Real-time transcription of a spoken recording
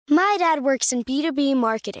My dad works in B2B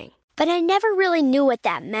marketing, but I never really knew what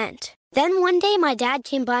that meant. Then one day my dad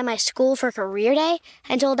came by my school for career day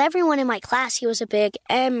and told everyone in my class he was a big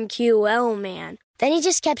MQL man. Then he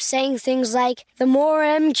just kept saying things like, the more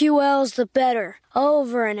MQLs, the better,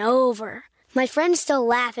 over and over. My friends still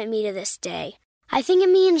laugh at me to this day. I think it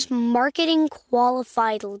means marketing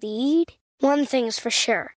qualified lead. One thing's for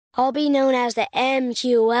sure, I'll be known as the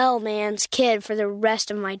MQL man's kid for the rest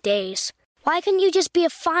of my days. Why couldn't you just be a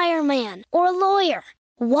fireman or a lawyer?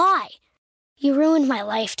 Why? You ruined my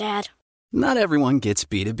life, Dad. Not everyone gets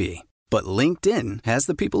B2B, but LinkedIn has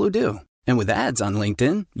the people who do. And with ads on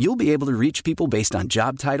LinkedIn, you'll be able to reach people based on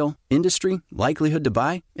job title, industry, likelihood to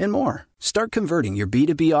buy, and more. Start converting your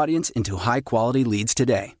B2B audience into high-quality leads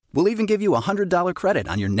today. We'll even give you a $100 credit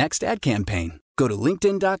on your next ad campaign. Go to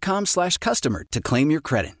linkedin.com/customer to claim your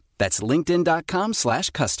credit. That's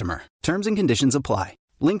linkedin.com/customer. Terms and conditions apply.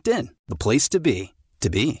 LinkedIn, the place to be,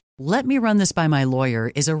 to be. "Let me run this by my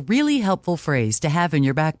lawyer" is a really helpful phrase to have in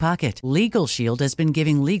your back pocket. Legal Shield has been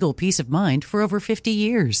giving legal peace of mind for over 50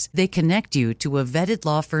 years. They connect you to a vetted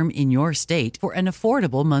law firm in your state for an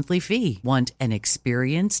affordable monthly fee. Want an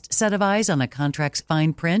experienced set of eyes on a contract's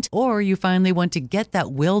fine print? Or you finally want to get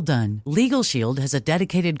that will done? Legal Shield has a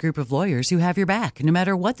dedicated group of lawyers who have your back, no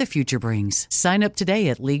matter what the future brings. Sign up today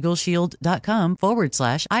at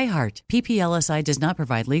LegalShield.com/iHeart. PPLSI does not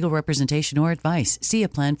provide legal representation or advice. See a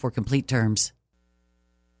plan for complete terms.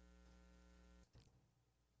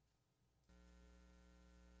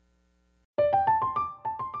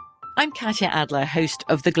 I'm Katya Adler, host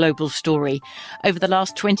of The Global Story. Over the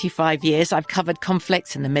last 25 years, I've covered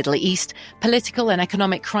conflicts in the Middle East, political and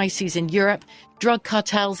economic crises in Europe, drug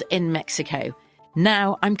cartels in Mexico.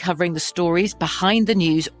 Now I'm covering the stories behind the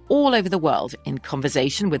news all over the world in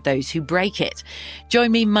conversation with those who break it.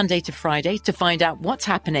 Join me Monday to Friday to find out what's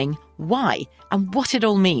happening, why, and what it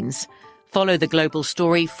all means. Follow The Global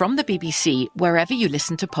Story from the BBC wherever you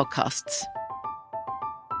listen to podcasts.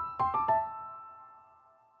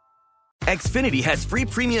 Xfinity has free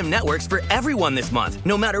premium networks for everyone this month,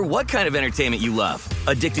 no matter what kind of entertainment you love.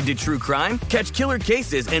 Addicted to true crime? Catch killer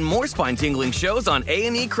cases and more spine-tingling shows on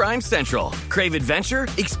A&E Crime Central. Crave adventure?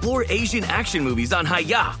 Explore Asian action movies on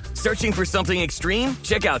Hi-YAH. Searching for something extreme?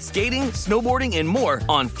 Check out skating, snowboarding, and more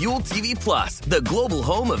on Fuel TV Plus, the global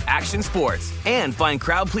home of action sports. And find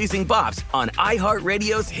crowd-pleasing bops on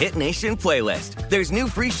iHeartRadio's Hit Nation playlist. There's new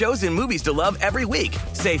free shows and movies to love every week.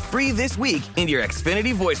 Say free this week in your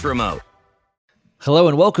Xfinity voice remote. Hello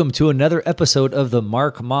and welcome to another episode of the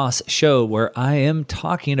Mark Moss Show, where I am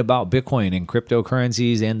talking about Bitcoin and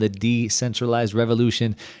cryptocurrencies and the decentralized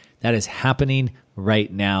revolution that is happening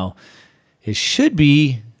right now. It should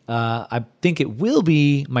be, I think it will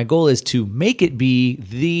be, my goal is to make it be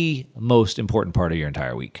the most important part of your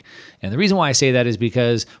entire week. And the reason why I say that is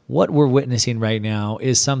because what we're witnessing right now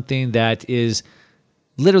is something that is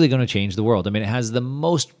literally going to change the world. I mean, it's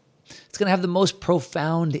going to have the most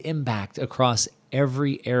profound impact across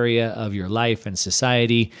every area of your life and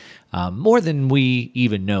society, more than we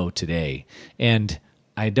even know today. And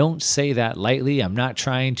I don't say that lightly. I'm not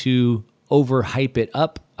trying to overhype it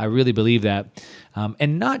up. I really believe that.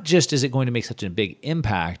 And not just is it going to make such a big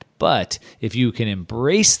impact, but if you can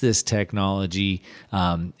embrace this technology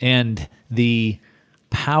and the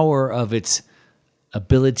power of its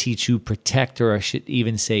ability to protect, or I should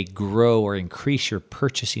even say grow or increase your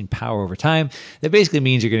purchasing power over time. That basically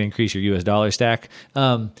means you're going to increase your US dollar stack.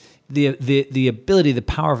 The ability, the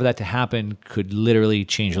power for that to happen could literally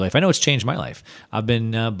change your life. I know it's changed my life. I've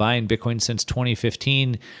been buying Bitcoin since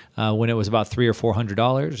 2015 when it was about $300 or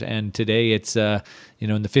 $400, and today it's in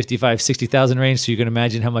the 55, 60,000 range. So you can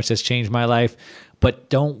imagine how much that's changed my life. But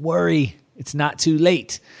don't worry, it's not too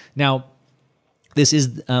late. Now, this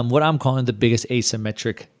is what I'm calling the biggest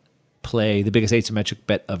asymmetric play, the biggest asymmetric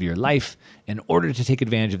bet of your life. In order to take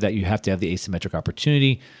advantage of that, you have to have the asymmetric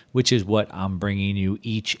opportunity, which is what I'm bringing you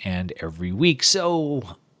each and every week. So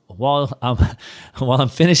while I'm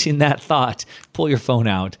finishing that thought, pull your phone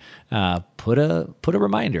out, put a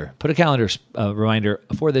reminder, put a calendar reminder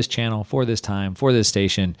for this channel, for this time, for this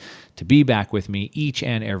station, to be back with me each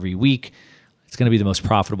and every week. It's going to be the most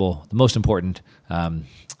profitable, the most important,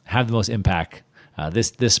 have the most impact.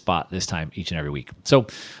 This spot, this time, each and every week. So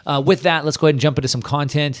with that, let's go ahead and jump into some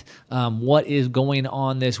content. What is going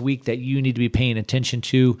on this week that you need to be paying attention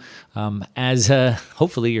to? As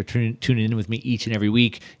hopefully you're tuning in with me each and every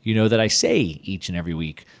week, you know that I say each and every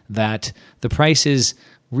week that the prices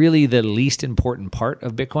really the least important part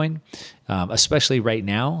of Bitcoin, especially right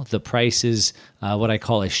now. The price is what I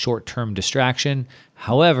call a short-term distraction.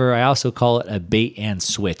 However, I also call it a bait and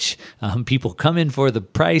switch. People come in for the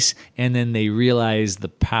price, and then they realize the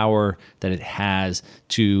power that it has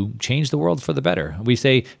to change the world for the better. We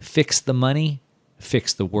say, fix the money,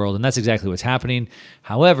 fix the world. And that's exactly what's happening.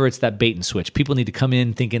 However, it's that bait and switch. People need to come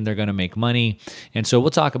in thinking they're going to make money. And so we'll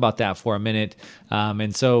talk about that for a minute.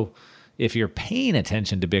 And so if you're paying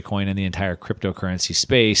attention to Bitcoin and the entire cryptocurrency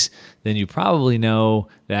space, then you probably know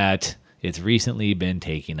that it's recently been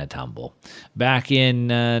taking a tumble. Back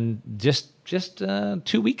in just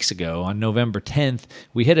 2 weeks ago, on November 10th,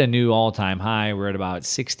 we hit a new all-time high. We're at about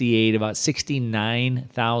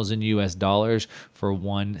 69,000 US dollars for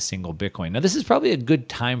one single Bitcoin. Now, this is probably a good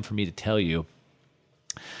time for me to tell you.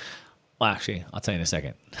 Well, actually, I'll tell you in a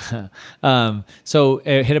second. So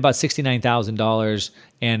it hit about $69,000.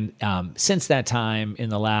 And since that time, in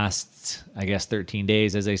the last, 13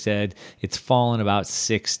 days, as I said, it's fallen about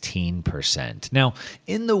 16%. Now,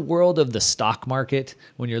 in the world of the stock market,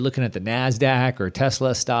 when you're looking at the NASDAQ or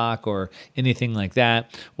Tesla stock or anything like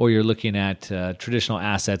that, or you're looking at traditional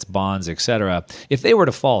assets, bonds, etc., if they were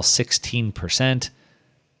to fall 16%,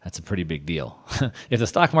 that's a pretty big deal. If the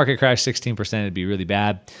stock market crashed 16%, it'd be really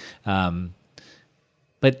bad.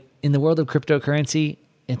 But in the world of cryptocurrency,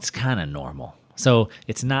 it's kind of normal. So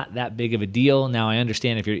it's not that big of a deal. Now, I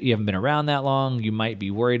understand if you haven't been around that long, you might be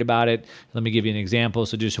worried about it. Let me give you an example.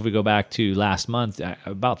 So just if we go back to last month,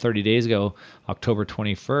 about 30 days ago, October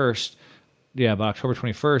 21st,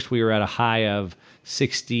 we were at a high of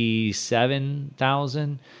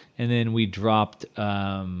 67,000, and then we dropped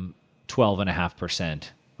 12.5%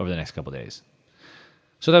 over the next couple of days.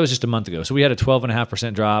 So that was just a month ago. So we had a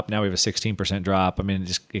 12.5% drop. Now we have a 16% drop. I mean,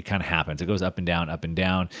 it kind of happens. It goes up and down, up and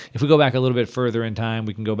down. If we go back a little bit further in time,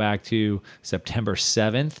 we can go back to September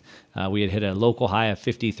 7th. We had hit a local high of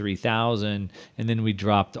 53,000, and then we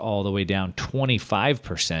dropped all the way down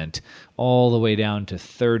 25%, all the way down to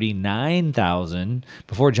 39,000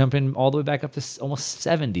 before jumping all the way back up to almost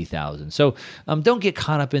 70,000. So don't get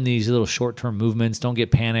caught up in these little short-term movements. Don't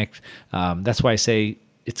get panicked. That's why I say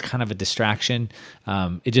it's kind of a distraction.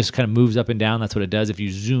 It just kind of moves up and down. That's what it does. If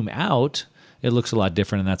you zoom out, it looks a lot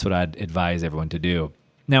different, and that's what I'd advise everyone to do.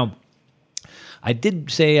 Now, I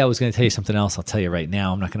did say I was going to tell you something else. I'll tell you right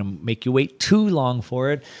now. I'm not going to make you wait too long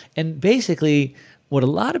for it. And basically, what a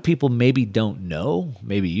lot of people maybe don't know,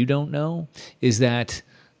 maybe you don't know, is that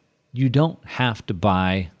you don't have to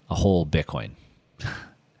buy a whole Bitcoin.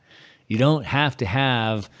 You don't have to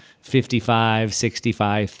have $55,000,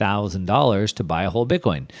 $65,000 to buy a whole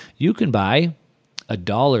Bitcoin. You can buy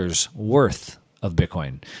 $1's worth of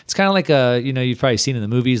Bitcoin. It's kind of like you've probably seen in the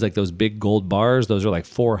movies, like those big gold bars. Those are like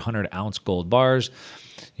 400-ounce gold bars,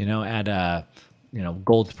 at a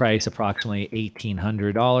gold price approximately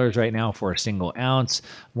 $1,800 right now for a single ounce.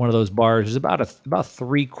 One of those bars is about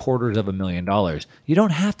 $750,000. You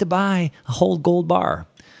don't have to buy a whole gold bar.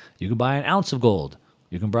 You can buy an ounce of gold.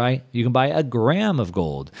 You can buy a gram of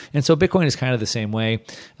gold. And so Bitcoin is kind of the same way.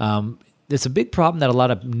 It's a big problem that a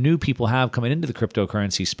lot of new people have coming into the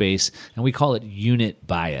cryptocurrency space, and we call it unit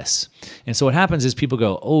bias. And so what happens is people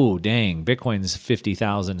go, oh, dang, Bitcoin's $50,000,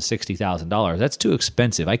 $60,000. That's too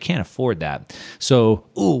expensive. I can't afford that. So,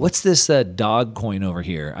 what's this dog coin over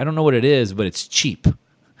here? I don't know what it is, but it's cheap.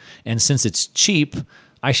 And since it's cheap,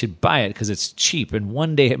 I should buy it because it's cheap, and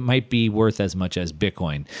one day it might be worth as much as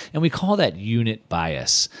Bitcoin. And we call that unit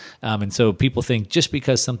bias. And so people think just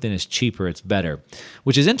because something is cheaper, it's better,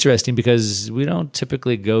 which is interesting because we don't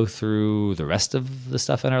typically go through the rest of the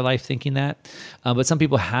stuff in our life thinking that. But some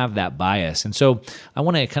people have that bias. And so I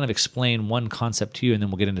want to kind of explain one concept to you, and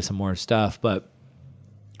then we'll get into some more stuff. But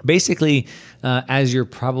basically, as you're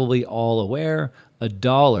probably all aware,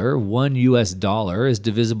 $1 US dollar is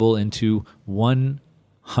divisible into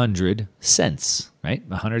 100 cents, right?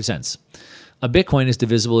 100 cents. A Bitcoin is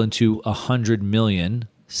divisible into 100 million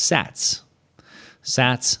sats.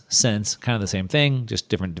 Sats, cents, kind of the same thing, just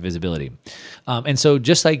different divisibility. And so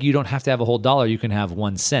just like you don't have to have a whole dollar, you can have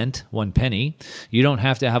 1 cent, 1 penny. You don't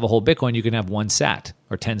have to have a whole Bitcoin, you can have 1 sat,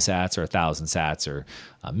 or 10 sats, or 1,000 sats, or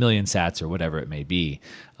a million sats, or whatever it may be.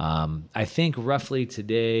 I think roughly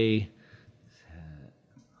today,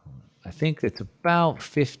 I think it's about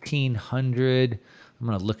 1,500. I'm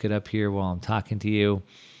going to look it up here while I'm talking to you.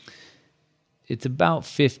 It's about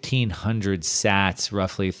 1,500 sats,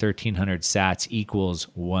 roughly 1,300 sats equals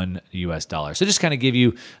 $1 US dollar. So just kind of give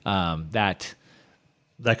you that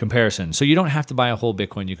comparison. So you don't have to buy a whole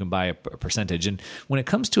Bitcoin. You can buy a percentage. And when it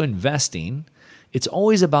comes to investing, it's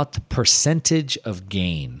always about the percentage of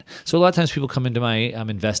gain. So a lot of times people come into my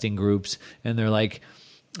investing groups and they're like,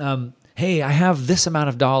 hey, I have this amount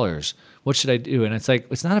of dollars. What should I do? And it's like,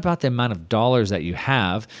 it's not about the amount of dollars that you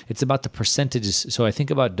have. It's about the percentages. So I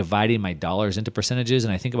think about dividing my dollars into percentages,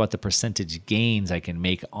 and I think about the percentage gains I can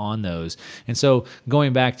make on those. And so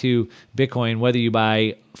going back to Bitcoin, whether you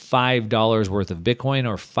buy $5 worth of Bitcoin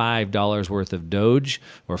or $5 worth of Doge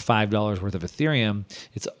or $5 worth of Ethereum,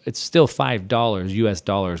 it's still $5 US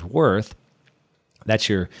dollars worth. That's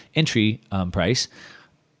your entry price.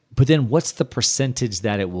 But then what's the percentage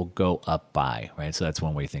that it will go up by, right? So that's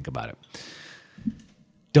one way to think about it.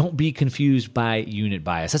 Don't be confused by unit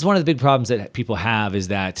bias. That's one of the big problems that people have, is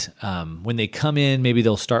that when they come in, maybe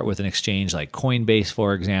they'll start with an exchange like Coinbase,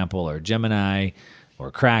 for example, or Gemini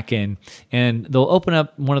or Kraken, and they'll open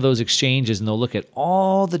up one of those exchanges and they'll look at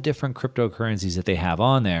all the different cryptocurrencies that they have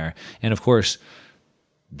on there. And of course,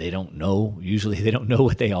 usually they don't know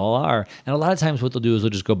what they all are. And a lot of times what they'll do is they'll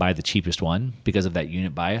just go buy the cheapest one because of that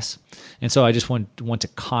unit bias. And so I just want to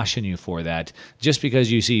caution you for that. Just because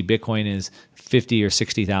you see Bitcoin is $50,000 or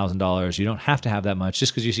 $60,000, you don't have to have that much.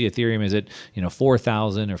 Just because you see Ethereum is at $4,000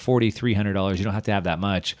 or $4,300, you don't have to have that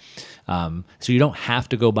much. So you don't have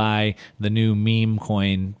to go buy the new meme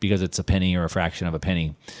coin because it's a penny or a fraction of a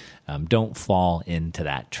penny. Don't fall into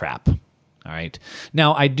that trap. All right.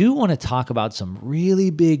 Now, I do want to talk about some really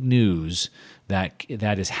big news that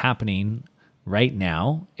is happening right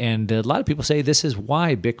now. And a lot of people say this is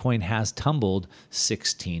why Bitcoin has tumbled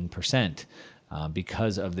 16%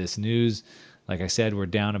 because of this news. Like I said, we're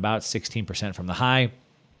down about 16% from the high.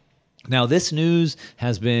 Now, this news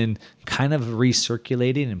has been kind of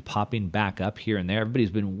recirculating and popping back up here and there. Everybody's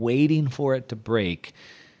been waiting for it to break,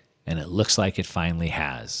 and it looks like it finally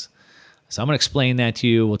has. So I'm going to explain that to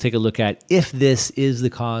you. We'll take a look at if this is the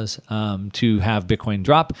cause to have Bitcoin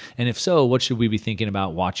drop, and if so, what should we be thinking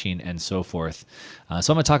about watching and so forth. So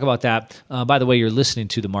I'm going to talk about that. By the way, you're listening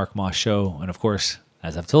to the Mark Moss Show, and of course,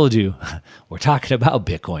 as I've told you, we're talking about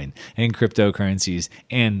Bitcoin and cryptocurrencies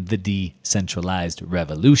and the decentralized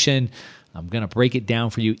revolution. I'm going to break it down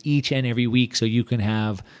for you each and every week so you can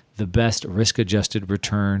have the best risk-adjusted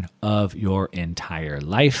return of your entire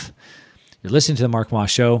life. You're listening to the Mark Moss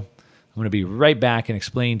Show. I'm going to be right back and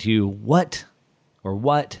explain to you what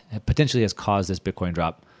potentially has caused this Bitcoin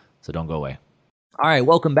drop. So don't go away. All right,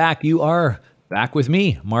 welcome back. You are back with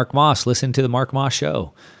me, Mark Moss. Listen to the Mark Moss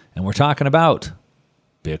Show. And we're talking about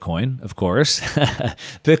Bitcoin, of course.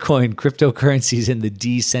 Bitcoin, cryptocurrencies, and the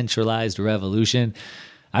decentralized revolution.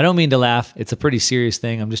 I don't mean to laugh. It's a pretty serious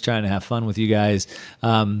thing. I'm just trying to have fun with you guys.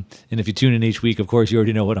 And if you tune in each week, of course, you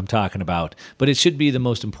already know what I'm talking about. But it should be the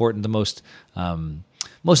most important,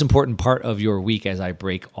 most important part of your week as I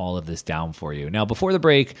break all of this down for you. Now, before the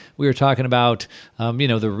break, we were talking about,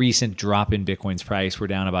 the recent drop in Bitcoin's price. We're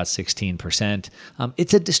down about 16%.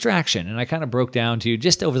 It's a distraction. And I kind of broke down to you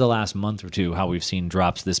just over the last month or two how we've seen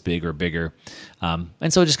drops this big or bigger.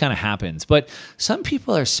 And so it just kind of happens. But some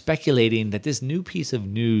people are speculating that this new piece of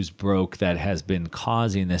news broke that has been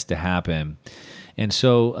causing this to happen. And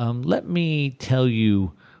so let me tell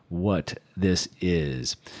you what this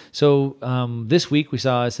is. So this week we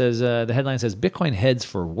saw, it says, the headline says, Bitcoin heads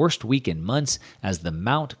for worst week in months as the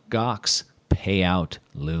Mt. Gox payout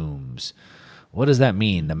looms. What does that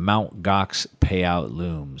mean? The Mt. Gox payout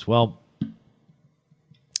looms. Well,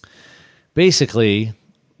 basically,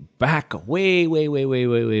 back way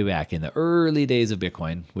back in the early days of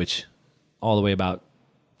Bitcoin, which all the way about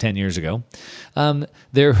 10 years ago,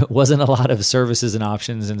 there wasn't a lot of services and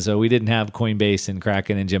options. And so we didn't have Coinbase and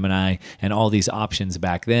Kraken and Gemini and all these options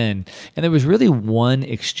back then. And there was really one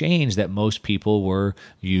exchange that most people were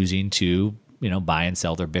using to, buy and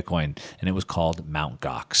sell their Bitcoin. And it was called Mt.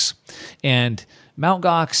 Gox. And Mt.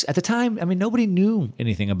 Gox at the time, nobody knew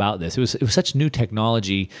anything about this. It was such new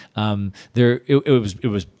technology.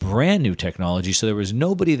 It was brand new technology. So there was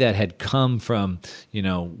nobody that had come from,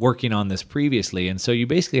 working on this previously. And so you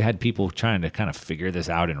basically had people trying to kind of figure this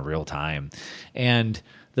out in real time. And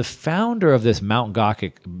the founder of this Mt.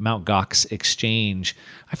 Gox exchange,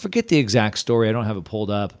 I forget the exact story. I don't have it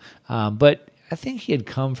pulled up, but I think he had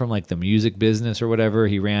come from like the music business or whatever.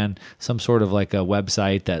 He ran some sort of like a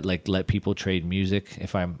website that like let people trade music.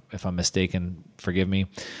 If I'm mistaken, forgive me.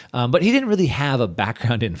 But he didn't really have a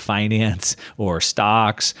background in finance or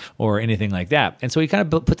stocks or anything like that. And so he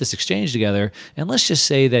kind of put this exchange together. And let's just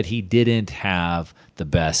say that he didn't have the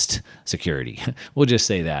best security. We'll just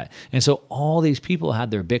say that. And so all these people had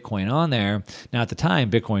their Bitcoin on there. Now at the time,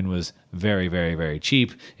 Bitcoin was very, very, very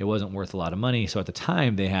cheap. It wasn't worth a lot of money. So at the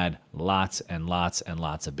time, they had lots and lots and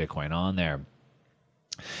lots of Bitcoin on there.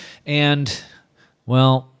 And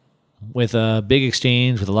well, with a big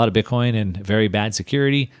exchange with a lot of Bitcoin and very bad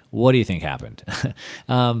security, What do you think happened?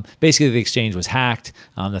 Basically, the exchange was hacked.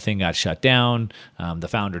 The thing got shut down. The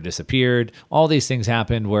founder disappeared. All these things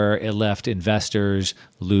happened where it left investors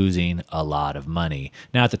losing a lot of money.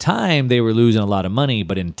 Now, at the time, they were losing a lot of money,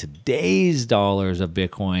 but in today's dollars of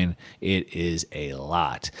Bitcoin, it is a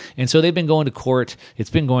lot. And so they've been going to court.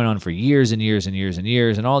 It's been going on for years and years and years and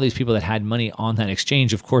years. And all these people that had money on that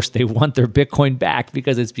exchange, of course, they want their Bitcoin back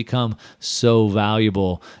because it's become so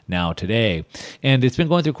valuable now today. And it's been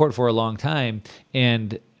going through court for a long time.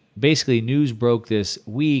 And basically, news broke this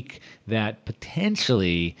week that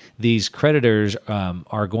potentially these creditors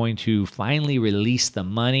are going to finally release the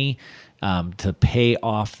money to pay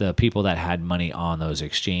off the people that had money on those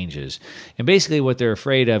exchanges. And basically what they're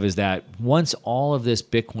afraid of is that once all of this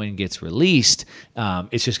Bitcoin gets released,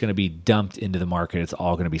 it's just going to be dumped into the market. It's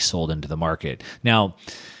all going to be sold into the market. Now,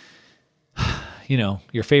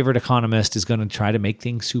 your favorite economist is going to try to make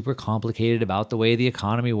things super complicated about the way the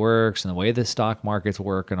economy works and the way the stock markets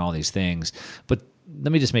work and all these things. But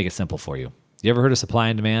let me just make it simple for you. You ever heard of supply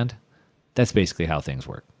and demand? That's basically how things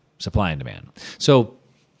work. Supply and demand. So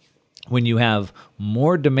when you have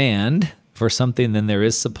more demand for something than there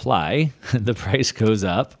is supply, the price goes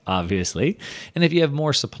up, obviously. And if you have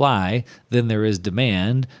more supply than there is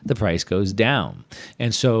demand, the price goes down.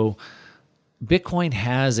 And so Bitcoin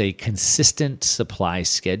has a consistent supply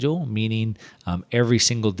schedule, meaning every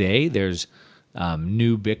single day there's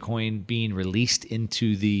new Bitcoin being released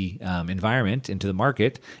into the environment, into the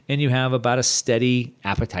market, and you have about a steady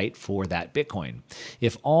appetite for that Bitcoin.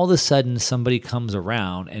 If all of a sudden somebody comes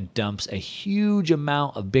around and dumps a huge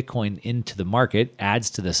amount of Bitcoin into the market,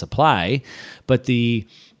 adds to the supply, but the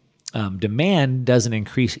demand doesn't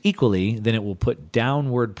increase equally, then it will put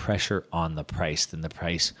downward pressure on the price. Then the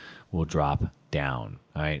price will drop down.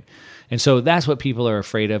 All right. And so that's what people are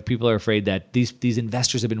afraid of. People are afraid that these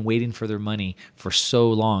investors have been waiting for their money for so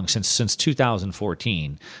long, since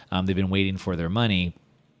 2014. They've been waiting for their money.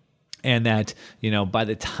 And that, by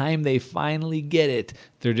the time they finally get it,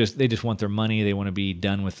 they just want their money. They want to be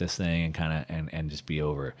done with this thing and just be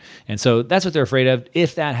over. And so that's what they're afraid of.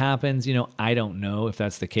 If that happens, I don't know if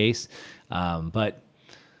that's the case. But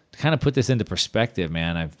to kind of put this into perspective,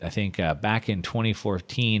 man, I think back in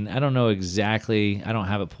 2014, I don't know exactly, I don't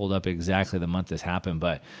have it pulled up exactly the month this happened,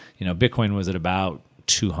 but Bitcoin was at about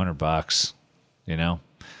 $200, and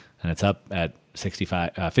it's up at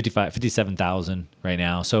 57,000 right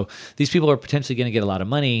now. So these people are potentially going to get a lot of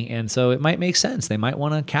money. And so it might make sense. They might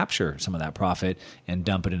want to capture some of that profit and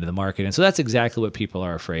dump it into the market. And so that's exactly what people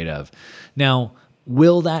are afraid of. Now,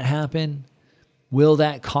 will that happen? Will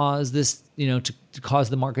that cause this, to cause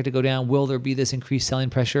the market to go down? Will there be this increased selling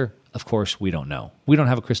pressure? Of course, we don't know. We don't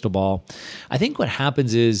have a crystal ball. I think what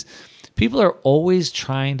happens is people are always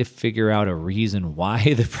trying to figure out a reason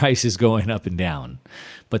why the price is going up and down.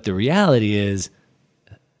 But the reality is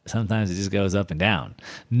sometimes it just goes up and down.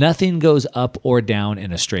 Nothing goes up or down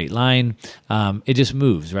in a straight line. It just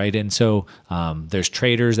moves, right? And so there's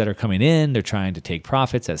traders that are coming in. They're trying to take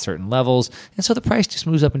profits at certain levels. And so the price just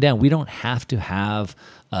moves up and down. We don't have to have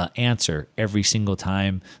an answer every single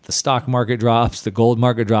time the stock market drops, the gold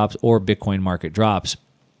market drops, or Bitcoin market drops.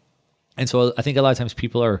 And so I think a lot of times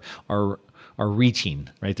people are reaching,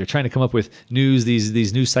 right? They're trying to come up with news.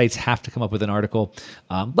 These news sites have to come up with an article,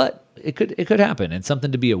 but it could happen and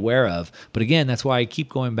something to be aware of. But again, that's why I keep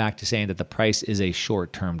going back to saying that the price is a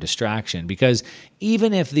short-term distraction, because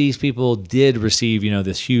even if these people did receive,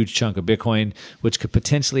 this huge chunk of Bitcoin, which could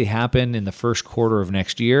potentially happen in the first quarter of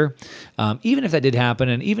next year, even if that did happen,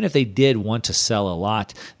 and even if they did want to sell a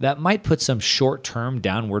lot, that might put some short-term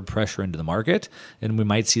downward pressure into the market, and we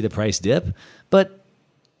might see the price dip. But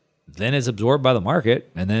then it's absorbed by the market,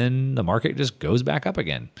 and then the market just goes back up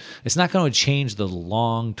again. It's not going to change the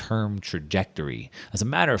long-term trajectory. As a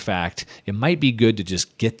matter of fact, it might be good to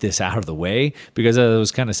just get this out of the way, because as I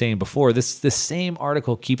was kind of saying before, this same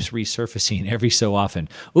article keeps resurfacing every so often.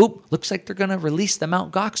 Oop, looks like they're going to release the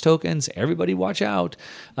Mt. Gox tokens. Everybody watch out.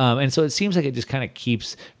 And so it seems like it just kind of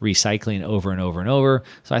keeps recycling over and over and over.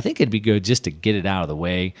 So I think it'd be good just to get it out of the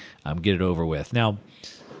way, get it over with. Now,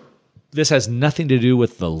 this has nothing to do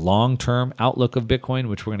with the long-term outlook of Bitcoin,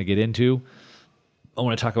 which we're going to get into. I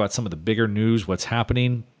want to talk about some of the bigger news, what's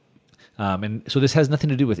happening. And so this has nothing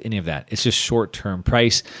to do with any of that. It's just short-term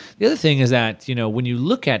price. The other thing is that, when you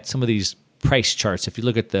look at some of these price charts, if you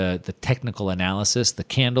look at the technical analysis, the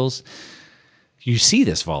candles, you see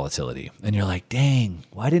this volatility and you're like, dang,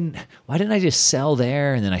 why didn't I just sell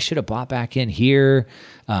there? And then I should have bought back in here.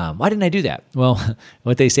 Why didn't I do that? Well,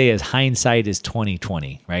 what they say is hindsight is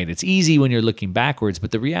 20/20, right? It's easy when you're looking backwards, but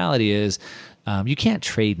the reality is you can't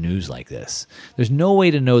trade news like this. There's no way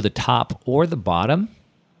to know the top or the bottom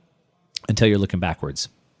until you're looking backwards.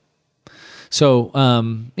 So,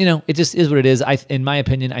 it just is what it is. In my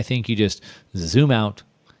opinion, I think you just zoom out,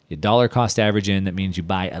 you dollar cost average in. That means you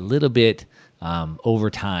buy a little bit over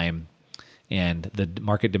time, and the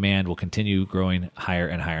market demand will continue growing higher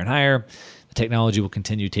and higher and higher. The technology will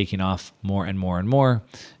continue taking off more and more and more,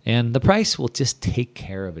 and the price will just take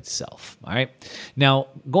care of itself. All right. Now,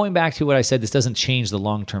 going back to what I said, this doesn't change the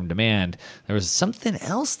long-term demand. There was something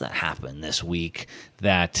else that happened this week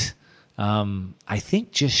that I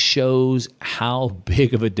think just shows how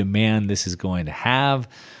big of a demand this is going to have.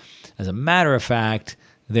 As a matter of fact,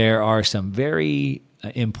 there are some very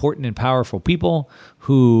important and powerful people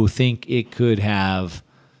who think it could have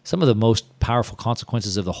some of the most powerful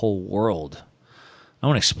consequences of the whole world. I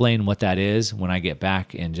want to explain what that is when I get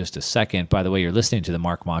back in just a second. By the way, you're listening to the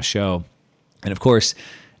Mark Moss Show. And of course,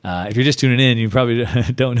 if you're just tuning in, you probably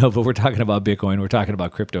don't know, but we're talking about Bitcoin. We're talking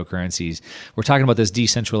about cryptocurrencies. We're talking about this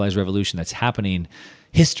decentralized revolution that's happening.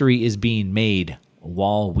 History is being made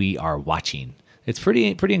while we are watching. It's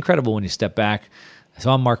pretty incredible when you step back. So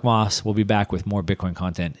I'm Mark Moss. We'll be back with more Bitcoin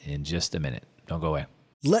content in just a minute. Don't go away.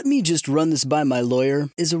 "Let me just run this by my lawyer"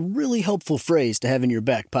 is a really helpful phrase to have in your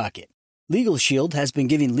back pocket. Legal Shield has been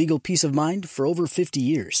giving legal peace of mind for over 50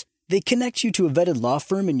 years. They connect you to a vetted law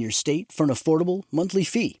firm in your state for an affordable monthly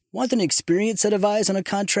fee. Want an experienced set of eyes on a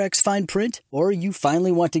contract's fine print? Or you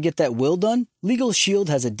finally want to get that will done? Legal Shield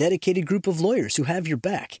has a dedicated group of lawyers who have your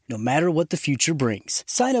back, no matter what the future brings.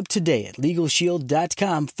 Sign up today at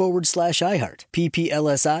LegalShield.com/iHeart.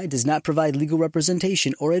 PPLSI does not provide legal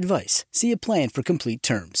representation or advice. See a plan for complete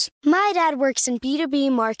terms. My dad works in B2B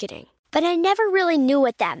marketing, but I never really knew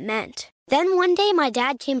what that meant. Then one day my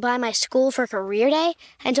dad came by my school for career day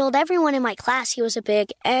and told everyone in my class he was a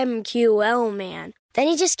big MQL man. Then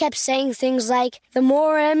he just kept saying things like, "The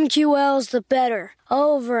more MQLs, the better,"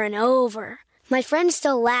 over and over. My friends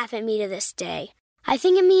still laugh at me to this day. I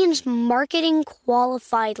think it means marketing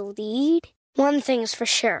qualified lead. One thing's for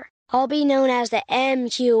sure, I'll be known as the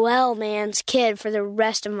MQL man's kid for the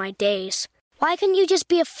rest of my days. Why couldn't you just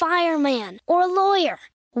be a fireman or a lawyer?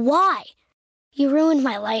 Why? You ruined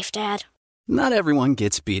my life, Dad. Not everyone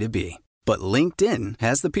gets B2B, but LinkedIn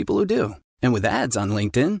has the people who do. And with ads on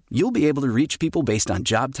LinkedIn, you'll be able to reach people based on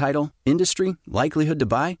job title, industry, likelihood to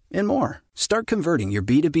buy, and more. Start converting your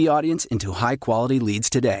B2B audience into high-quality leads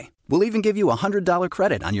today. We'll even give you a $100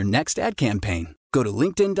 credit on your next ad campaign. Go to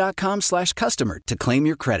linkedin.com/customer to claim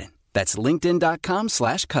your credit. That's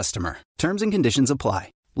linkedin.com/customer. Terms and conditions apply.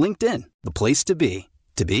 LinkedIn, the place to be,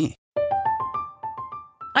 to be.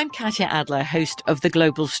 I'm Katya Adler, host of The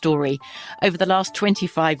Global Story. Over the last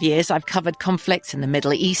 25 years, I've covered conflicts in the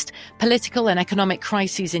Middle East, political and economic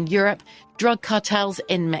crises in Europe, drug cartels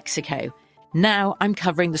in Mexico. Now I'm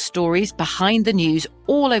covering the stories behind the news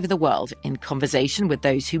all over the world in conversation with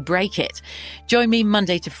those who break it. Join me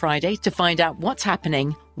Monday to Friday to find out what's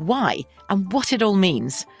happening, why, and what it all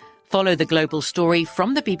means. Follow The Global Story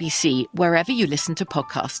from the BBC wherever you listen to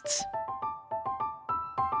podcasts.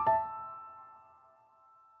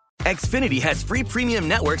 Xfinity has free premium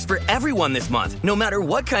networks for everyone this month, no matter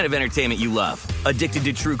what kind of entertainment you love. Addicted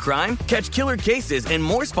to true crime? Catch killer cases and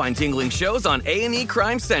more spine-tingling shows on A&E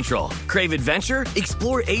Crime Central. Crave adventure?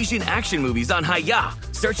 Explore Asian action movies on Hi-YAH.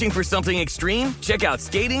 Searching for something extreme? Check out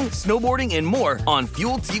skating, snowboarding, and more on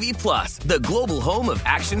Fuel TV Plus, the global home of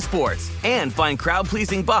action sports. And find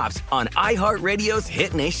crowd-pleasing bops on iHeartRadio's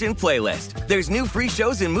Hit Nation playlist. There's new free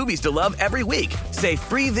shows and movies to love every week. Say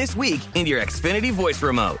free this week in your Xfinity voice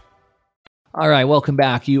remote. All right, welcome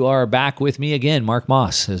back. You are back with me again, Mark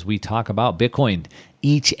Moss, as we talk about Bitcoin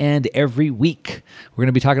each and every week. We're going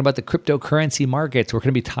to be talking about the cryptocurrency markets. We're going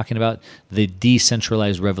to be talking about the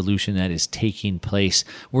decentralized revolution that is taking place.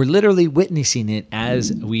 We're literally witnessing it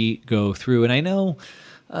as we go through. And I know,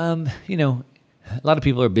 a lot of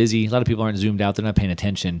people are busy. A lot of people aren't zoomed out. They're not paying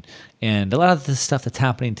attention. And a lot of the stuff that's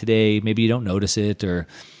happening today, maybe you don't notice it, or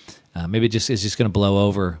maybe it's just going to blow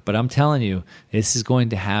over. But I'm telling you, this is going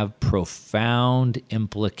to have profound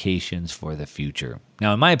implications for the future.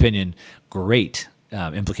 Now, in my opinion, great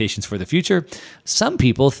implications for the future. Some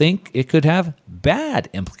people think it could have bad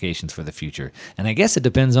implications for the future. And I guess it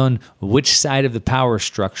depends on which side of the power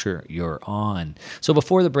structure you're on. So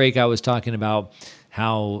before the break, I was talking about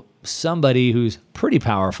how somebody who's pretty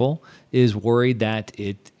powerful is worried that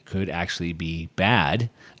it could actually be bad.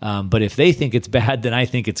 But if they think it's bad, then I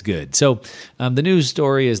think it's good. So the news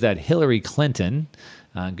story is that Hillary Clinton,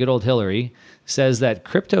 good old Hillary, says that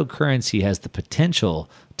cryptocurrency has the potential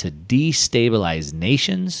to destabilize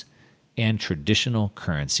nations and traditional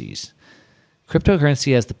currencies.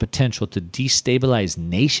 Cryptocurrency has the potential to destabilize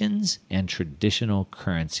nations and traditional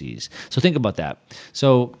currencies. So think about that.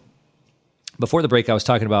 So before the break, I was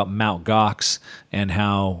talking about Mt. Gox and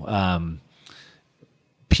how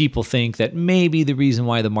people think that maybe the reason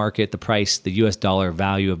why the price, the US dollar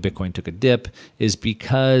value of Bitcoin took a dip is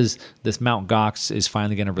because this Mt. Gox is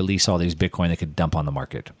finally going to release all these Bitcoin they could dump on the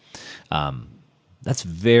market. That's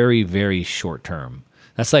very, very short term.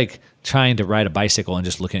 That's like trying to ride a bicycle and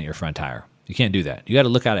just looking at your front tire. You can't do that. You got to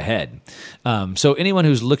look out ahead. So anyone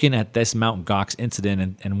who's looking at this Mt. Gox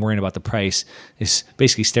incident and worrying about the price is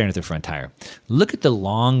basically staring at their front tire. Look at the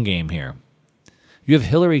long game here. You have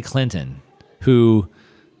Hillary Clinton, who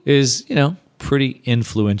is, pretty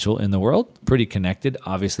influential in the world, pretty connected,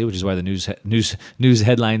 obviously, which is why the news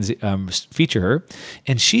headlines feature her.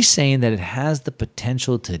 And she's saying that it has the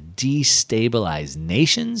potential to destabilize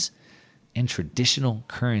nations and traditional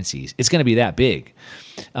currencies. It's going to be that big.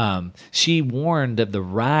 She warned of the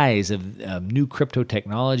rise of new crypto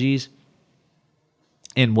technologies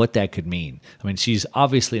and what that could mean. I mean, she's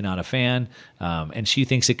obviously not a fan, and she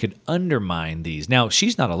thinks it could undermine these. Now,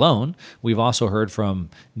 she's not alone. We've also heard from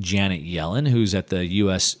Janet Yellen, who's at the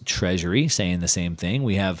U.S. Treasury, saying the same thing.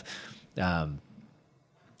 We have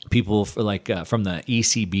people from the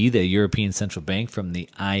ECB, the European Central Bank, from the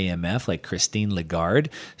IMF, like Christine Lagarde.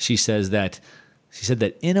 She said that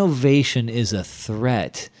innovation is a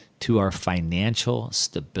threat to our financial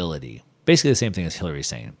stability. Basically the same thing as Hillary's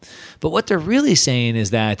saying. But what they're really saying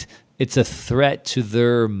is that it's a threat to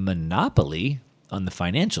their monopoly on the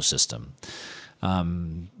financial system.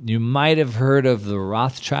 You might have heard of the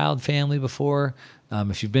Rothschild family before.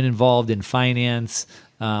 If you've been involved in finance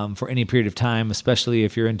for any period of time, especially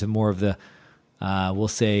if you're into more of the, we'll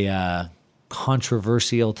say,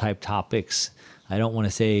 controversial type topics. I don't want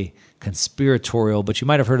to say conspiratorial, but you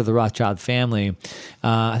might have heard of the Rothschild family.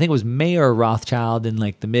 I think it was Mayer Rothschild in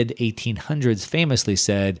like the mid-1800s famously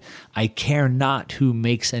said, "I care not who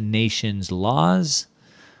makes a nation's laws,"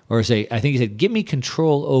 I think he said, "Give me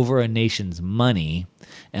control over a nation's money,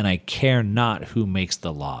 and I care not who makes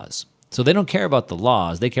the laws." So they don't care about the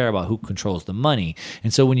laws. They care about who controls the money.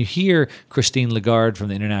 And so when you hear Christine Lagarde from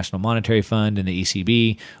the International Monetary Fund and the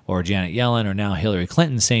ECB, or Janet Yellen, or now Hillary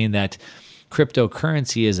Clinton saying that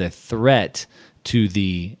cryptocurrency is a threat to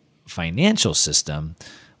the financial system,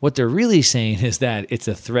 what they're really saying is that it's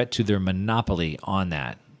a threat to their monopoly on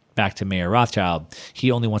that. Back to Mayer Rothschild,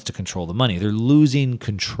 he only wants to control the money. They're losing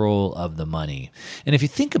control of the money. And if you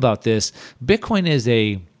think about this, Bitcoin is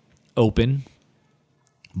a open,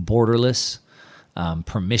 borderless,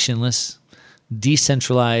 permissionless,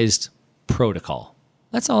 decentralized protocol.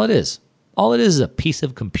 That's all it is. All it is a piece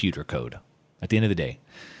of computer code at the end of the day.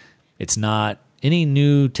 It's not any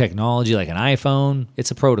new technology like an iPhone. It's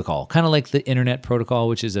a protocol, kind of like the Internet Protocol,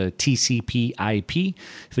 which is a TCP/IP.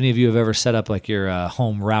 If any of you have ever set up like your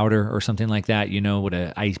home router or something like that, you know what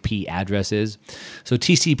an IP address is. So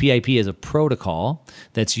TCP/IP is a protocol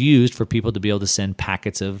that's used for people to be able to send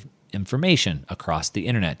packets of information across the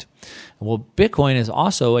internet. Well, Bitcoin is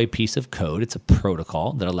also a piece of code. It's a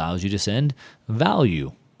protocol that allows you to send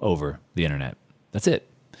value over the internet. That's it.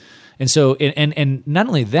 And so, and not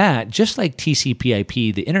only that, just like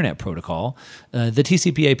TCP/IP, the Internet Protocol, the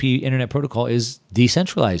TCP/IP Internet Protocol is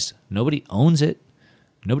decentralized. Nobody owns it.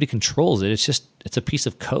 Nobody controls it. It's a piece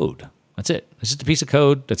of code. That's it. It's just a piece of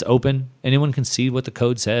code that's open. Anyone can see what the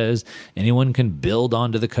code says. Anyone can build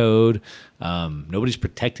onto the code. Nobody's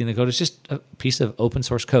protecting the code. It's just a piece of open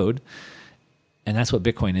source code. And that's what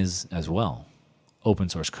Bitcoin is as well, open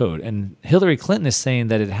source code. And Hillary Clinton is saying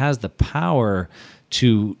that it has the power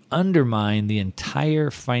to undermine the entire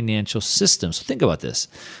financial system. So think about this.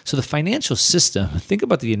 So the financial system, think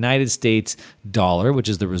about the United States dollar, which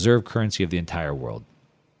is the reserve currency of the entire world.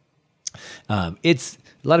 It's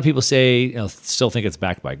a lot of people say, still think it's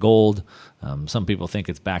backed by gold. Some people think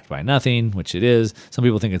it's backed by nothing, which it is. Some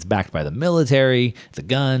people think it's backed by the military, the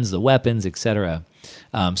guns, the weapons, etc.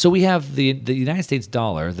 So we have the United States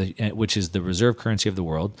dollar, which is the reserve currency of the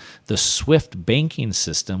world, the SWIFT banking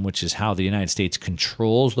system, which is how the United States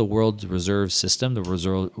controls the world's reserve system,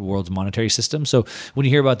 the world's monetary system. So when you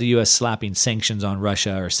hear about the U.S. slapping sanctions on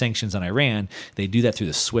Russia or sanctions on Iran, they do that through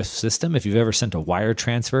the SWIFT system. If you've ever sent a wire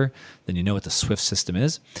transfer, then you know what the SWIFT system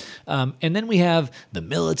is. And then we have the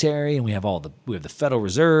military, and we have the Federal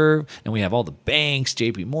Reserve, and we have all the banks,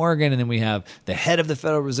 J.P. Morgan, and then we have the head of the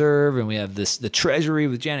Federal Reserve, and we have the Treasury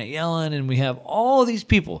with Janet Yellen, and we have all these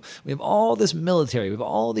people. We have all this military. We have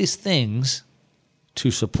all these things to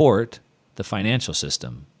support the financial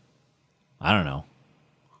system. I don't know.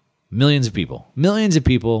 Millions of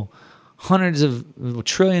people, hundreds of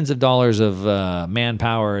trillions of dollars of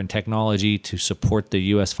manpower and technology to support the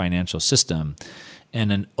U.S. financial system.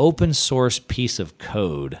 And an open source piece of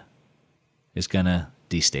code is going to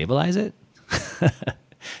destabilize it?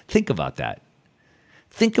 Think about that.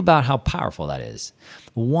 Think about how powerful that is.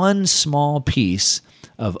 One small piece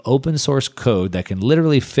of open source code that can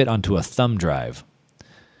literally fit onto a thumb drive.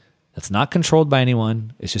 That's not controlled by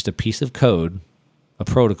anyone. It's just a piece of code, a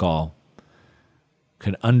protocol,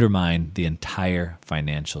 could undermine the entire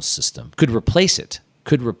financial system. Could replace it.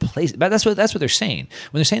 But that's what they're saying.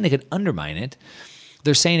 When they're saying they could undermine it,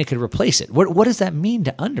 they're saying it could replace it. What does that mean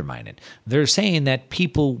to undermine it? They're saying that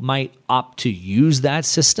people might opt to use that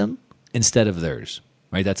system instead of theirs.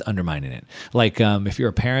 Right, that's undermining it. Like if you're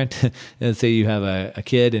a parent, let's say you have a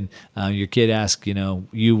kid, and your kid asks,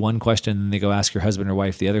 you one question, and they go ask your husband or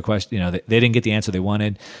wife the other question. They didn't get the answer they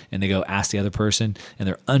wanted, and they go ask the other person, and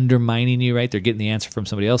they're undermining you. Right, they're getting the answer from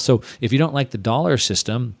somebody else. So if you don't like the dollar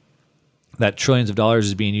system that trillions of dollars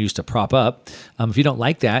is being used to prop up, if you don't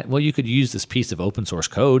like that, well, you could use this piece of open source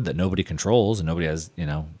code that nobody controls and nobody has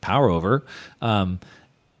power over.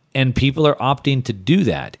 And people are opting to do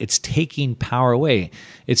that. It's taking power away.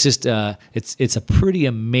 It's just it's a pretty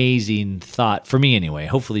amazing thought for me anyway.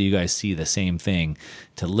 Hopefully you guys see the same thing,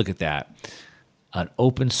 to look at that. An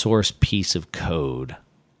open source piece of code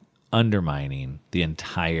undermining the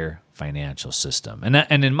entire financial system.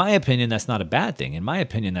 And in my opinion, that's not a bad thing. In my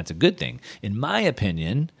opinion, that's a good thing. In my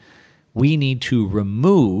opinion, we need to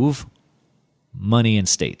remove money and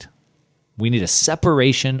state. We need a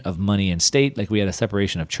separation of money and state, like we had a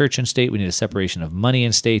separation of church and state. We need a separation of money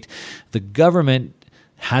and state. The government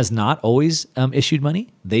has not always issued money.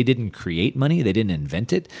 They didn't create money. They didn't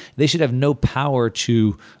invent it. They should have no power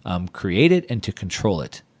to create it and to control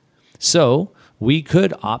it. So we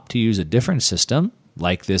could opt to use a different system,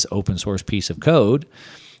 like this open source piece of code,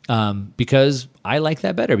 because I like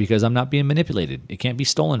that better, because I'm not being manipulated. It can't be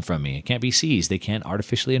stolen from me. It can't be seized. They can't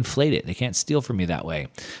artificially inflate it. They can't steal from me that way.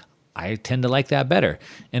 I tend to like that better.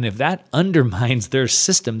 And if that undermines their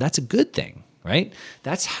system, that's a good thing, right?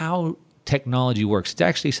 That's how technology works. It's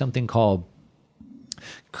actually something called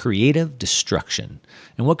creative destruction.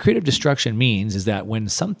 And what creative destruction means is that when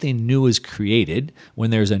something new is created, when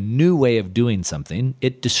there's a new way of doing something,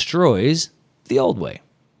 it destroys the old way.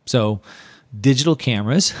 So digital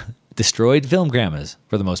cameras destroyed film cameras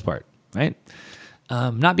for the most part, right?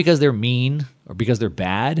 Not because they're mean or because they're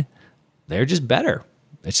bad. They're just better.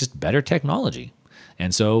 It's just better technology.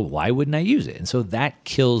 And so why wouldn't I use it? And so that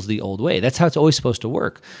kills the old way. That's how it's always supposed to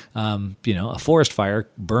work. A forest fire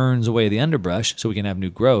burns away the underbrush so we can have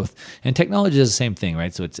new growth. And technology does the same thing,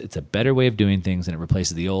 right? So it's a better way of doing things, and it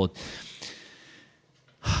replaces the old.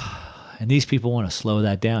 And these people want to slow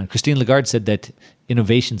that down. Christine Lagarde said that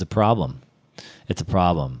innovation's a problem. It's a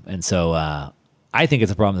problem. And so I think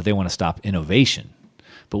it's a problem that they want to stop innovation.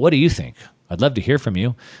 But what do you think? I'd love to hear from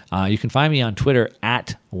you. You can find me on Twitter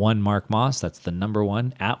at @1MarkMoss. That's the number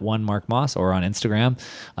one, @1MarkMoss, or on Instagram.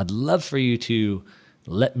 I'd love for you to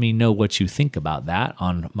let me know what you think about that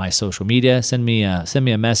on my social media. Send me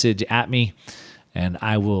a message at me, and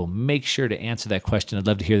I will make sure to answer that question. I'd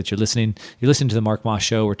love to hear that you're listening. You're listening to the Mark Moss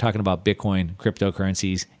Show. We're talking about Bitcoin,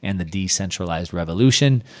 cryptocurrencies, and the decentralized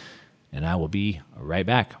revolution. And I will be right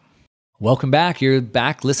back. Welcome back. You're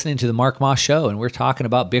back listening to the Mark Moss Show, and we're talking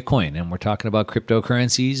about Bitcoin, and we're talking about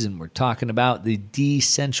cryptocurrencies, and we're talking about the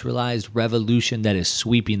decentralized revolution that is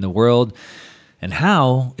sweeping the world, and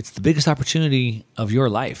how it's the biggest opportunity of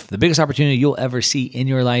your life, the biggest opportunity you'll ever see in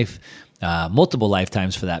your life, multiple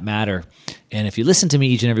lifetimes for that matter. And if you listen to me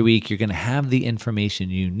each and every week, you're going to have the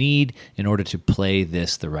information you need in order to play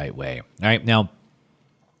this the right way. All right, now,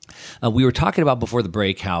 we were talking about before the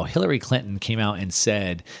break how Hillary Clinton came out and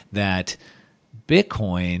said that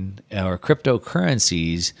Bitcoin or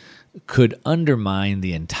cryptocurrencies could undermine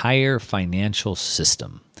the entire financial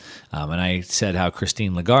system. And I said how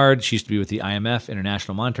Christine Lagarde, she used to be with the IMF,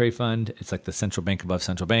 International Monetary Fund. It's like the central bank above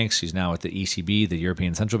central banks. She's now at the ECB, the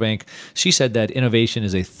European Central Bank. She said that innovation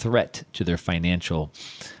is a threat to their financial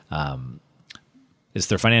it's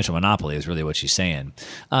their financial monopoly is really what she's saying.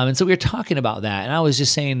 And so we were talking about that, and I was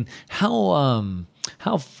just saying how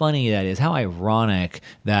funny that is, how ironic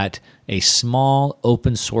that a small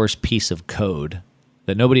open source piece of code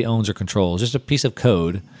that nobody owns or controls, just a piece of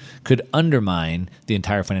code, could undermine the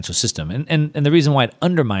entire financial system. And the reason why it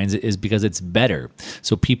undermines it is because it's better.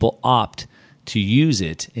 So people opt to use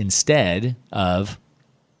it instead of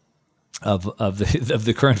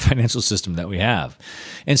the current financial system that we have.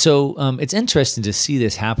 And so it's interesting to see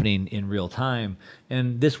this happening in real time.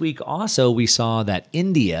 And this week also we saw that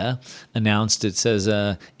India announced, it says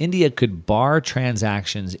India could bar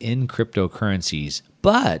transactions in cryptocurrencies,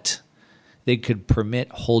 but they could permit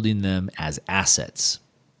holding them as assets.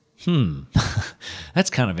 That's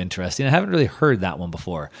kind of interesting. I haven't really heard that one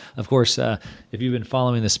before. Of course, if you've been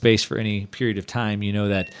following the space for any period of time, you know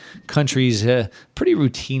that countries pretty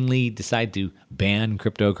routinely decide to ban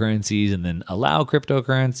cryptocurrencies and then allow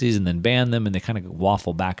cryptocurrencies and then ban them, and they kind of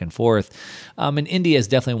waffle back and forth. And India is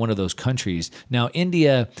definitely one of those countries. Now,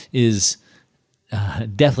 India is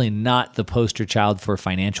definitely not the poster child for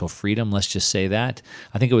financial freedom. Let's just say that.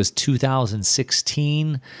 I think it was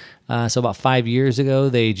 2016. So about 5 years ago,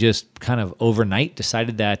 they just kind of overnight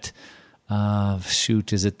decided that,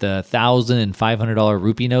 is it the $1,000 and $500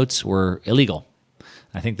 rupee notes were illegal.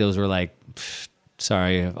 I think those were like, off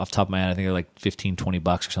the top of my head, I think they're like $15, $20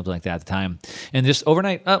 or something like that at the time. And just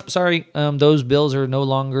overnight, those bills are no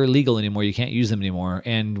longer legal anymore. You can't use them anymore.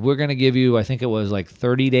 And we're going to give you, I think it was like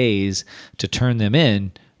 30 days to turn them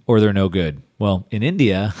in, or they're no good. Well, in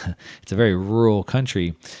India, it's a very rural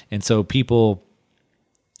country. And so people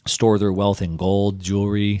store their wealth in gold,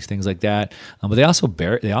 jewelry, things like that. But they also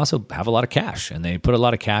have a lot of cash, and they put a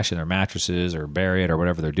lot of cash in their mattresses or bury it or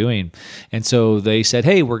whatever they're doing. And so they said,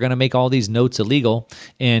 hey, we're going to make all these notes illegal,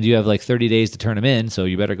 and you have like 30 days to turn them in, so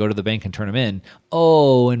you better go to the bank and turn them in.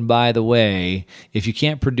 Oh, and by the way, if you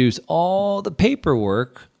can't produce all the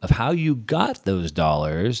paperwork of how you got those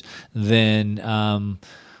dollars, then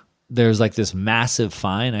there's like this massive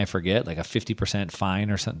fine, I forget, like a 50% fine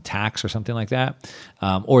or something, tax or something like that,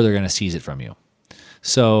 or they're going to seize it from you.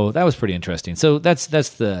 So that was pretty interesting. So that's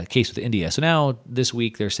the case with India. So now this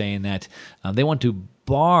week they're saying that they want to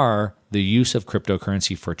bar the use of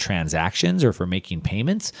cryptocurrency for transactions or for making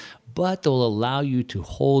payments, but they'll allow you to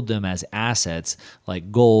hold them as assets like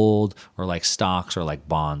gold or like stocks or like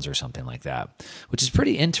bonds or something like that, which is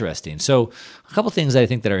pretty interesting. So a couple things that I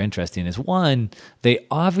think that are interesting is, one, they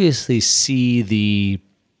obviously see the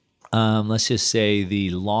let's just say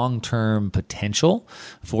the long-term potential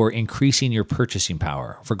for increasing your purchasing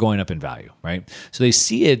power, for going up in value, right? So they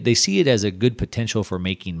see it as a good potential for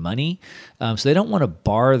making money. So they don't want to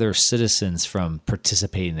bar their citizens from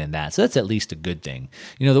participating in that. So that's at least a good thing.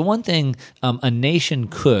 You know, the one thing, a nation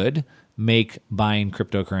could make buying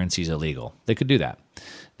cryptocurrencies illegal. They could do that.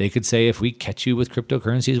 They could say, if we catch you with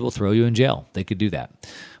cryptocurrencies, we'll throw you in jail. They could do that.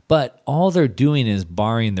 But all they're doing is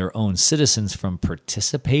barring their own citizens from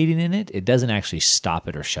participating in it. It doesn't actually stop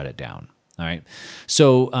it or shut it down. All right.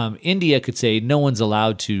 So India could say no one's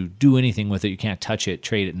allowed to do anything with it. You can't touch it,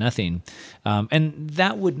 trade it, nothing. And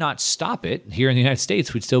that would not stop it. Here in the United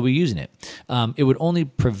States, we'd still be using it. It would only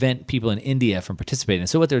prevent people in India from participating.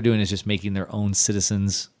 So what they're doing is just making their own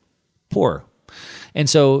citizens poor. And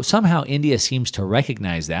so somehow India seems to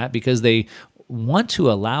recognize that, because they want to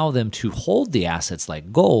allow them to hold the assets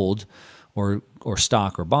like gold or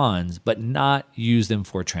stock or bonds, but not use them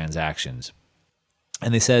for transactions.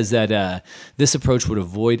 And they says that this approach would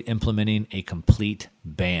avoid implementing a complete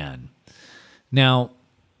ban. Now,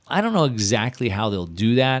 I don't know exactly how they'll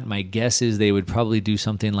do that. My guess is they would probably do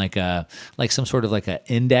something like some sort of like an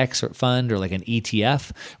index or fund or like an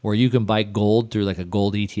ETF, where you can buy gold through like a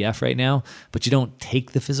gold ETF right now, but you don't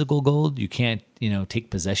take the physical gold. You can't, take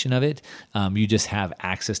possession of it. You just have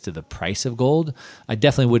access to the price of gold. I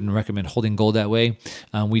definitely wouldn't recommend holding gold that way.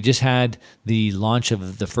 We just had the launch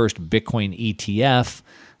of the first Bitcoin ETF.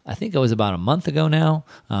 I think it was about a month ago now.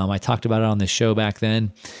 I talked about it on this show back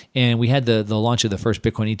then. And we had the launch of the first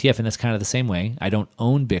Bitcoin ETF, and that's kind of the same way. I don't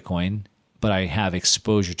own Bitcoin, but I have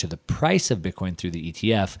exposure to the price of Bitcoin through the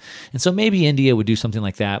ETF. And so maybe India would do something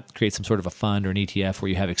like that, create some sort of a fund or an ETF where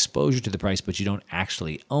you have exposure to the price, but you don't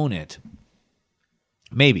actually own it.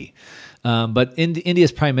 Maybe. But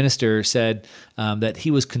India's prime minister said that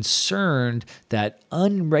he was concerned that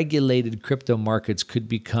unregulated crypto markets could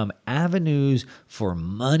become avenues for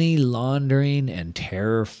money laundering and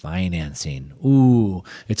terror financing. Ooh,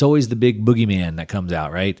 it's always the big boogeyman that comes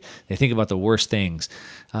out, right? They think about the worst things.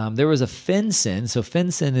 There was a FinCEN. So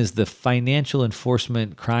FinCEN is the Financial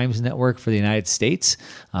Enforcement Crimes Network for the United States.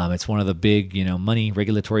 It's one of the big, money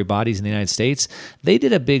regulatory bodies in the United States. They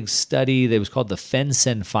did a big study that was called the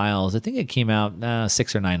FinCEN Files. I think it came out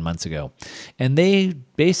 6 or 9 months ago. And they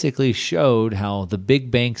basically showed how the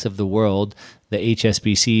big banks of the world, the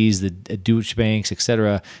HSBCs, the Deutsche Banks,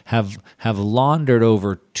 etc., have laundered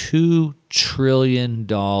over $2 trillion.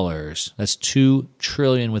 That's 2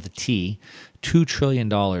 trillion with a T. $2 trillion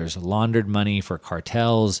laundered money for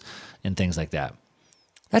cartels and things like that.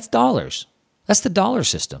 That's dollars. That's the dollar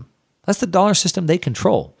system. That's the dollar system they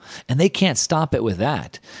control. And they can't stop it with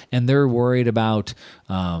that. And they're worried about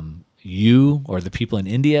you or the people in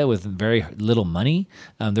India with very little money.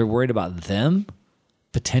 They're worried about them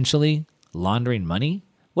potentially laundering money.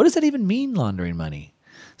 What does that even mean, laundering money?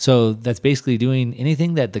 So that's basically doing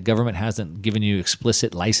anything that the government hasn't given you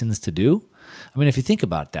explicit license to do. I mean, if you think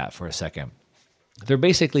about that for a second, they're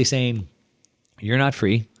basically saying you're not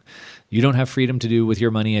free. You don't have freedom to do with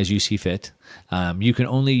your money as you see fit. You can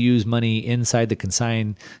only use money inside the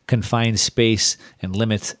confined space and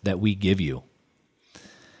limits that we give you.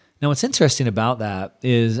 Now, what's interesting about that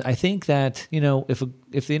is I think that,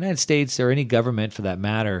 if the United States or any government for that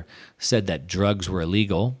matter said that drugs were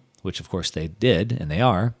illegal, which of course they did and they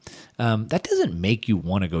are, that doesn't make you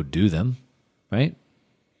want to go do them, right?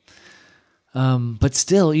 But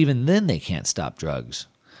still, even then they can't stop drugs.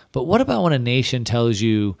 But what about when a nation tells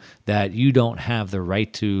you that you don't have the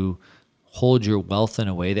right to hold your wealth in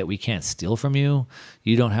a way that we can't steal from you?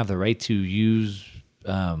 You don't have the right to use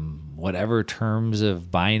whatever terms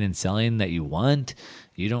of buying and selling that you want.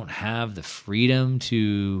 You don't have the freedom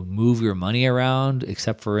to move your money around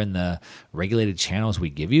except for in the regulated channels we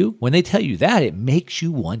give you. When they tell you that, it makes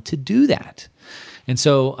you want to do that. And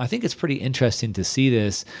so I think it's pretty interesting to see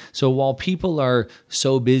this. So while people are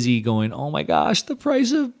so busy going, oh my gosh, the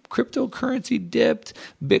price of cryptocurrency dipped,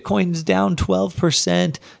 Bitcoin's down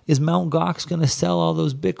 12%, is Mt. Gox going to sell all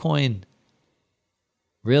those Bitcoin?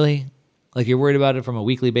 Really? Like you're worried about it from a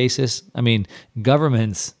weekly basis? I mean,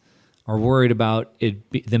 governments are worried about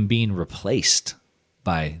them being replaced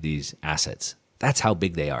by these assets. That's how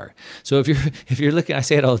big they are. So if you're looking, I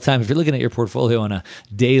say it all the time, if you're looking at your portfolio on a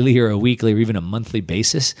daily or a weekly or even a monthly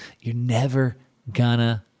basis, you're never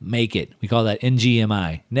gonna make it. We call that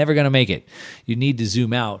NGMI. Never gonna make it. You need to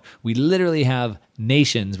zoom out. We literally have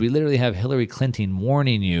nations, we literally have Hillary Clinton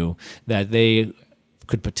warning you that they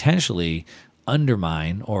could potentially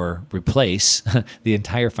undermine or replace the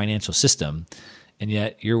entire financial system. And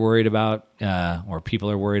yet you're worried about, or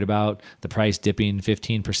people are worried about the price dipping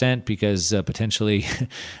 15% because potentially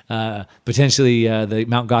the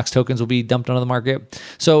Mt. Gox tokens will be dumped onto the market.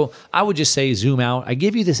 So I would just say zoom out. I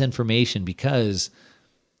give you this information because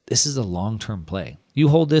this is a long-term play. You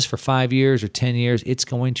hold this for 5 years or 10 years, it's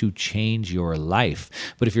going to change your life.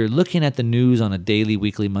 But if you're looking at the news on a daily,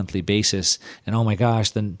 weekly, monthly basis, and oh my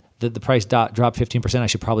gosh, then the price dropped 15%, I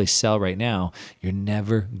should probably sell right now, you're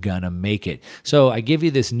never gonna make it. So I give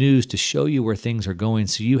you this news to show you where things are going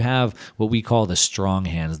so you have what we call the strong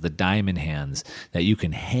hands, the diamond hands, that you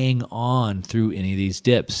can hang on through any of these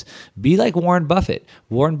dips. Be like Warren Buffett.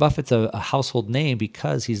 Warren Buffett's a household name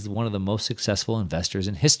because he's one of the most successful investors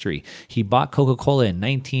in history. He bought Coca-Cola in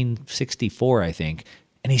 1964, I think,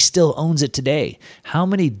 and he still owns it today. How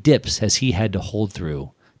many dips has he had to hold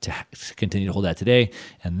through to continue to hold that today?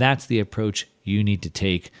 And that's the approach you need to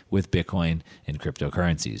take with Bitcoin and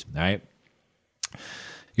cryptocurrencies. All right.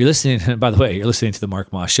 You're listening, by the way, you're listening to the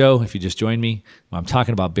Mark Moss Show. If you just joined me, I'm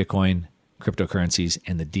talking about Bitcoin, cryptocurrencies,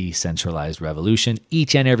 and the decentralized revolution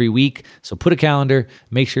each and every week. So put a calendar,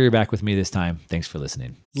 make sure you're back with me this time. Thanks for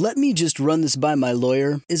listening. "Let me just run this by my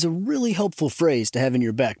lawyer" is a really helpful phrase to have in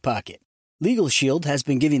your back pocket. Legal Shield has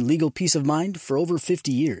been giving legal peace of mind for over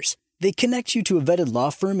 50 years. They connect you to a vetted law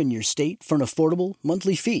firm in your state for an affordable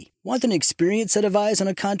monthly fee. Want an experienced set of eyes on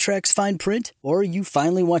a contract's fine print? Or you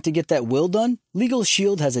finally want to get that will done? Legal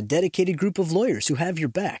Shield has a dedicated group of lawyers who have your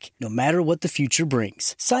back, no matter what the future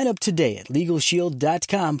brings. Sign up today at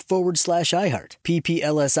LegalShield.com/iHeart.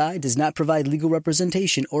 PPLSI does not provide legal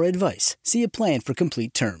representation or advice. See a plan for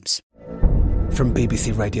complete terms. From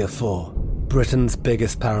BBC Radio 4, Britain's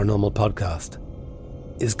biggest paranormal podcast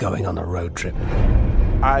is going on a road trip.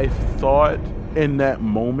 I thought in that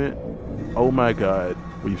moment, oh my God,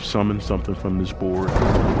 we've summoned something from this board.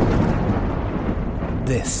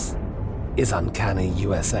 This is Uncanny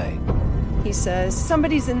USA. He says,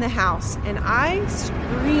 somebody's in the house, and I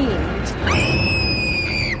screamed.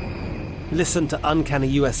 Listen to Uncanny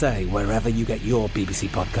USA wherever you get your BBC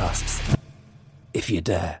podcasts, if you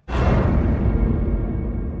dare.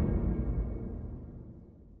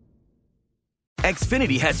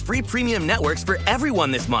 Xfinity has free premium networks for everyone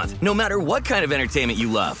this month, no matter what kind of entertainment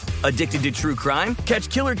you love. Addicted to true crime? Catch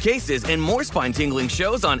killer cases and more spine-tingling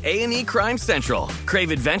shows on A&E Crime Central. Crave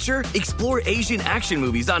adventure? Explore Asian action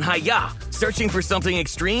movies on Hi-YAH. Searching for something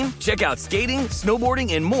extreme? Check out skating,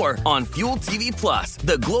 snowboarding, and more on Fuel TV Plus,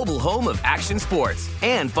 the global home of action sports.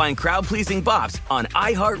 And find crowd-pleasing bops on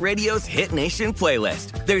iHeartRadio's Hit Nation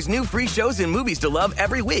playlist. There's new free shows and movies to love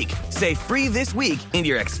every week. Say free this week in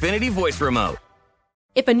your Xfinity voice remote.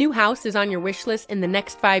 If a new house is on your wish list in the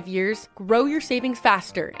next 5 years, grow your savings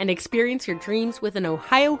faster and experience your dreams with an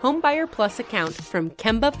Ohio Homebuyer Plus account from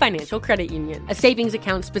Kemba Financial Credit Union. A savings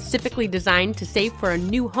account specifically designed to save for a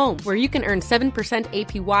new home, where you can earn 7%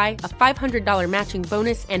 APY, a $500 matching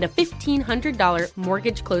bonus, and a $1,500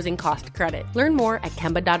 mortgage closing cost credit. Learn more at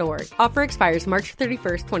Kemba.org. Offer expires March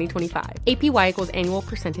 31st, 2025. APY equals annual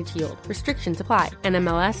percentage yield. Restrictions apply.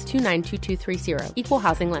 NMLS 292230. Equal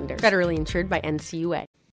housing lender. Federally insured by NCUA.